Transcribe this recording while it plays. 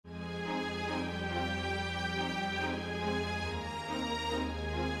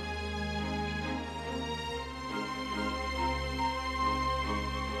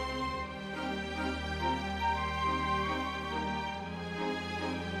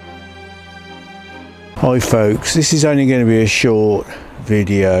Hi folks, this is only going to be a short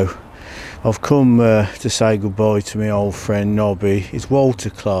video. I've come to say goodbye to my old friend Nobby. It's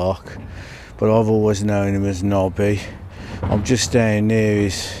Walter Clarke, but I've always known him as Nobby. I'm just down near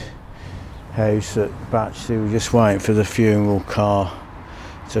his house at Batchley. We're just waiting for the funeral car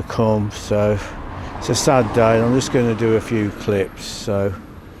to come, so it's a sad day and I'm just going to do a few clips, so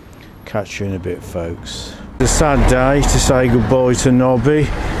catch you in a bit folks. It's a sad day to say goodbye to Nobby.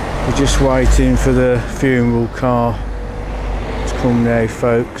 We're just waiting for the funeral car to come now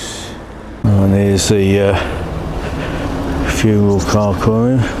folks. And here's the funeral car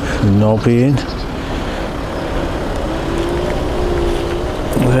coming, with Nobby in.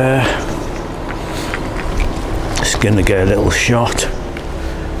 There. Just going to get a little shot.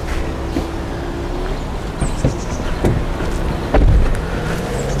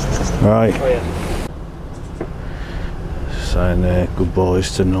 Right. Oh, yeah. Saying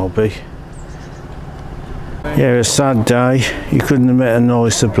goodbyes to Nobby. Yeah, a sad day. You couldn't have met a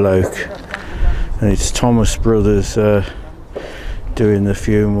nicer bloke. And it's Thomas Brothers doing the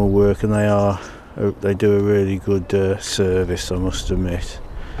funeral work, and they do a really good service, I must admit.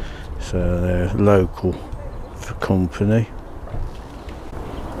 So they're local for company.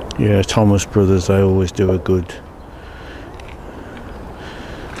 Yeah, Thomas Brothers, they always do a good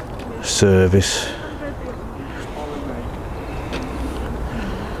service.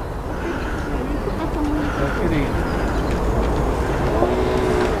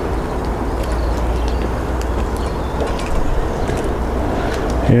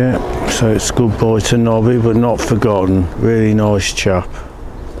 Yeah, so it's goodbye to Nobby, but not forgotten. Really nice chap.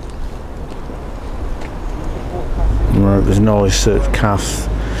 It was nice that Kath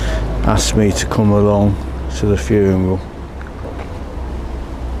asked me to come along to the funeral.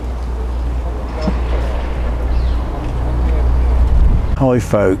 Hi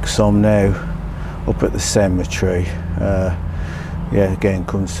folks, I'm now up at the cemetery. Yeah, again,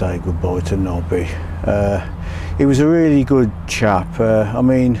 come say goodbye to Nobby. He was a really good chap. I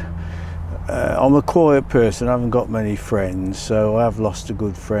mean, I'm a quiet person, I haven't got many friends, so I have lost a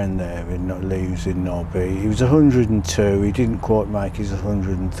good friend there in losing Nobby. He was 102, he didn't quite make his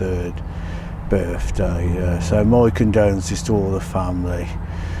 103rd birthday, so my condolences to all the family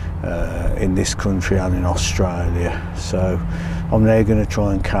in this country and in Australia. So I'm now going to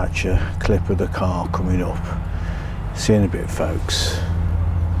try and catch a clip of the car coming up. See you in a bit folks.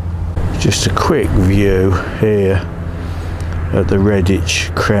 Just a quick view here at the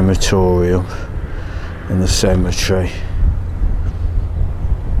Redditch crematorium and the cemetery.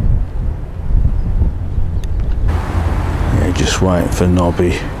 Yeah, just waiting for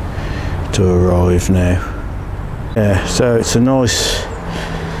Nobby to arrive now. Yeah, so it's a nice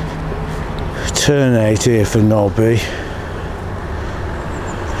turnout here for Nobby.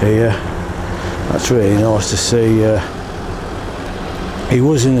 Here, that's really nice to see. He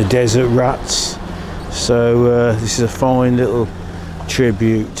was in the Desert Rats, so this is a fine little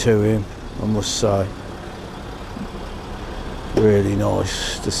tribute to him, I must say. Really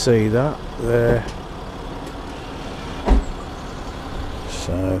nice to see that there.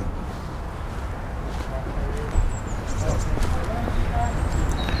 So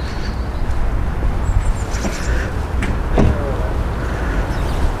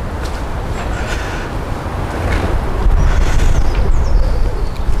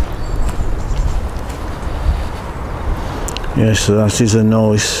yeah, so that is a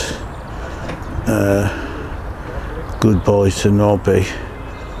nice goodbye to Nobby.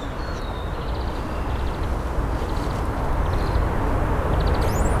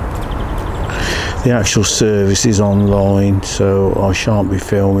 The actual service is online, so I shan't be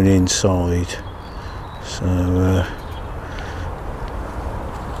filming inside. So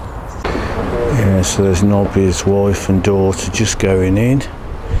yeah, so there's Nobby's wife and daughter just going in,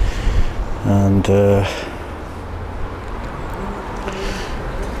 and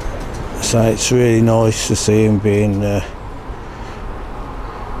so it's really nice to see him being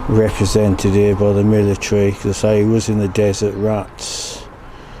represented here by the military, because I say he was in the Desert Rats.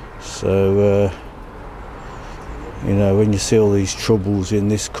 So you know, when you see all these troubles in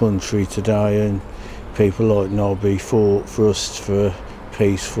this country today, and people like Nobby fought for us for a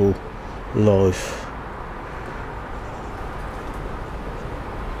peaceful life.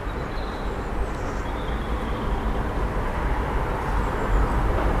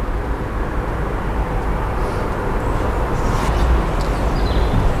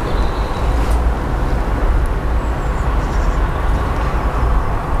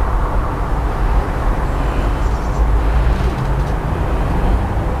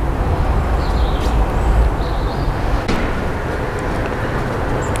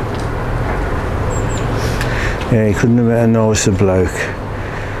 Yeah, he couldn't have met a nicer bloke.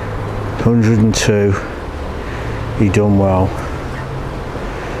 102. He done well.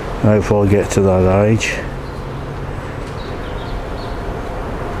 I hope I'll get to that age.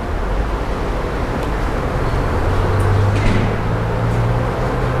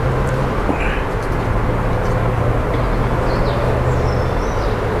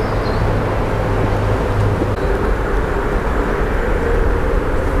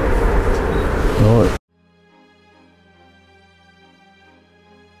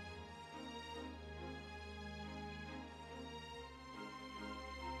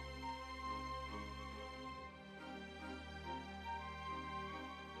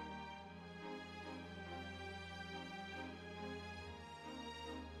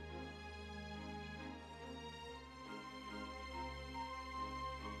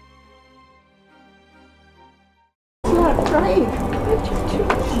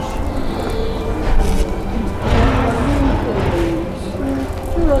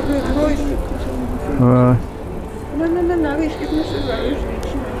 Right. No, he's given us a rose.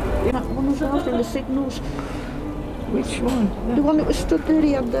 That one was after the signals. Which one? The one that was stood there,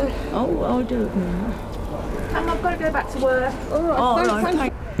 he had the... Oh, I don't know. I've got to go back to work. All right, Oh,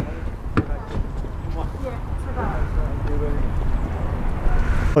 thank you.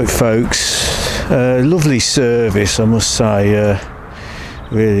 Right folks, lovely service I must say,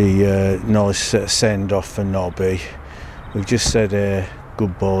 really nice send off for Nobby. We've just said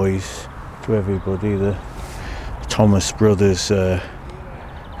goodbyes to everybody. The Thomas Brothers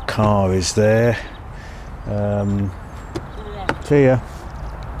car is there. So yeah,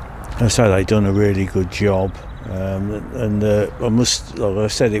 I say they've done a really good job, and I must, like I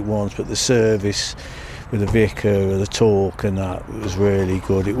said it once, but the service with the vicar, the talk and that was really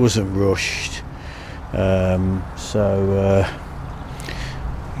good. It wasn't rushed,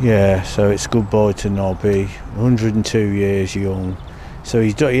 yeah, so it's goodbye to Nobby. 102 years young, so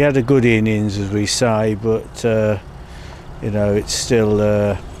he had a good innings, as we say, but you know, it's still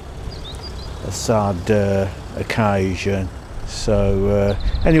a sad occasion. So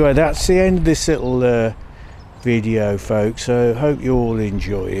anyway, that's the end of this little video folks. So I hope you all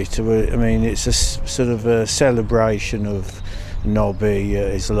enjoy it. I mean, it's a sort of a celebration of Nobby,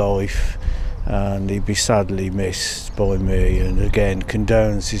 his life, and he'd be sadly missed by me. And again,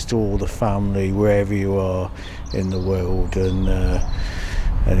 condolences to all the family wherever you are in the world. And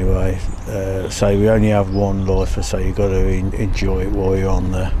anyway, so we only have one life, so you've got to enjoy it while you're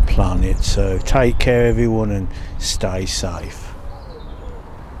on the planet. So take care everyone and stay safe.